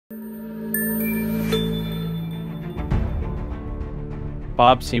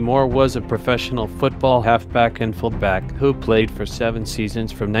Bob Seymour was a professional football halfback and fullback who played for 7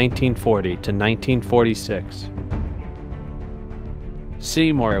 seasons from 1940 to 1946.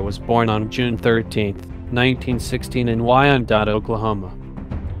 Seymour was born on June 13, 1916 in Wyandotte, Oklahoma.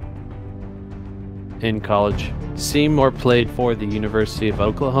 In college, Seymour played for the University of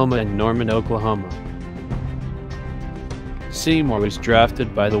Oklahoma in Norman, Oklahoma. Seymour was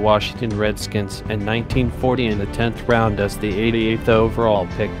drafted by the Washington Redskins in 1940 in the 10th round as the 88th overall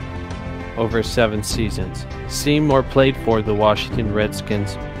pick. Over 7 seasons, Seymour played for the Washington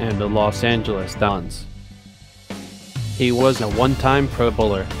Redskins and the Los Angeles Dons. He was a one-time Pro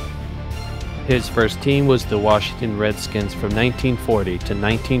Bowler. His first team was the Washington Redskins from 1940 to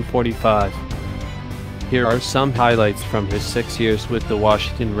 1945. Here are some highlights from his 6 years with the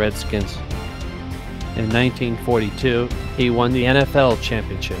Washington Redskins. In 1942, he won the NFL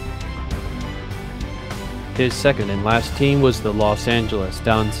championship. His second and last team was the Los Angeles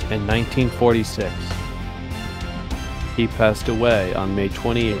Dons in 1946. He passed away on May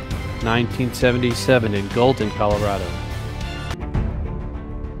 28, 1977 in Golden, Colorado.